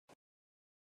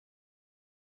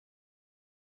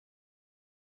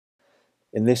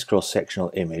In this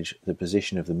cross-sectional image, the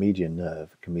position of the median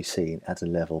nerve can be seen at a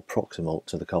level proximal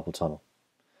to the carpal tunnel.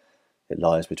 It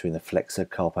lies between the flexor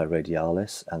carpi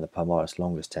radialis and the palmaris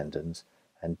longus tendons,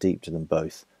 and deep to them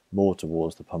both, more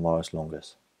towards the palmaris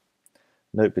longus.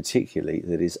 Note particularly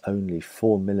that it is only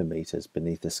 4 mm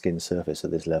beneath the skin surface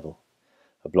at this level.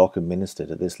 A block administered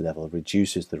at this level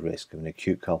reduces the risk of an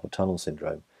acute carpal tunnel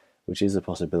syndrome, which is a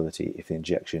possibility if the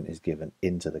injection is given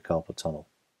into the carpal tunnel.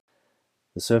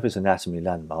 The surface anatomy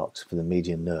landmarks for the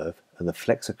median nerve are the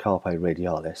flexor carpi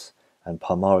radialis and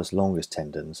palmaris longus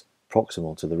tendons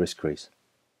proximal to the wrist crease.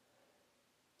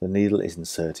 The needle is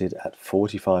inserted at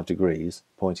 45 degrees,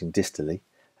 pointing distally,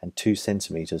 and 2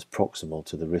 cm proximal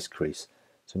to the wrist crease,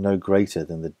 so no greater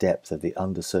than the depth of the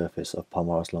undersurface of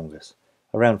palmaris longus,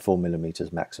 around 4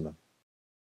 mm maximum.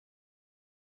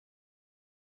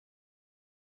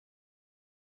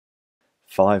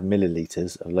 "5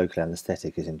 milliliters of local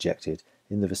anesthetic is injected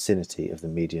in the vicinity of the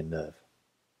median nerve.